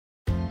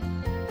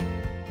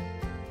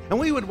And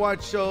we would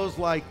watch shows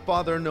like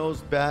Father Knows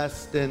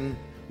Best and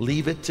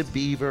Leave It to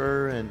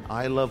Beaver and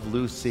I Love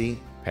Lucy.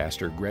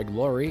 Pastor Greg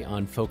Laurie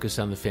on Focus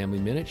on the Family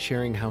Minute,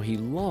 sharing how he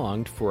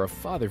longed for a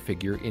father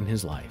figure in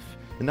his life.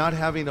 And not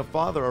having a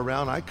father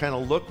around, I kind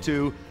of looked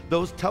to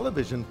those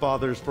television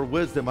fathers for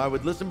wisdom. I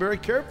would listen very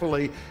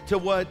carefully to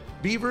what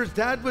Beaver's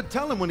dad would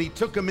tell him when he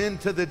took him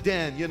into the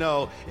den,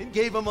 and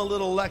gave him a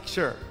little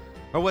lecture.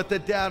 Or what the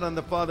dad on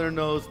the Father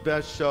Knows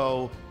Best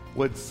show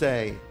would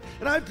say.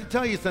 And I have to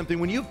tell you something,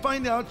 when you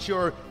find out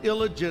you're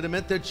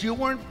illegitimate, that you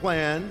weren't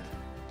planned,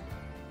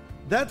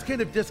 that's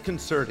kind of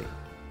disconcerting.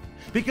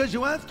 Because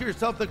you ask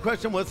yourself the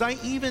question, was I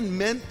even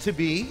meant to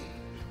be?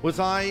 Was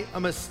I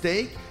a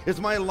mistake? Is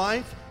my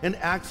life an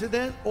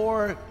accident?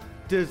 Or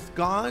does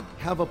God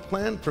have a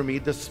plan for me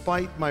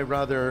despite my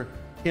rather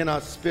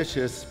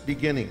inauspicious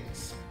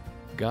beginnings?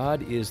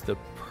 God is the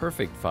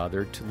perfect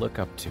father to look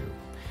up to.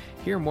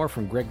 Hear more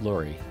from Greg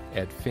Laurie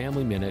at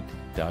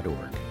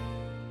FamilyMinute.org.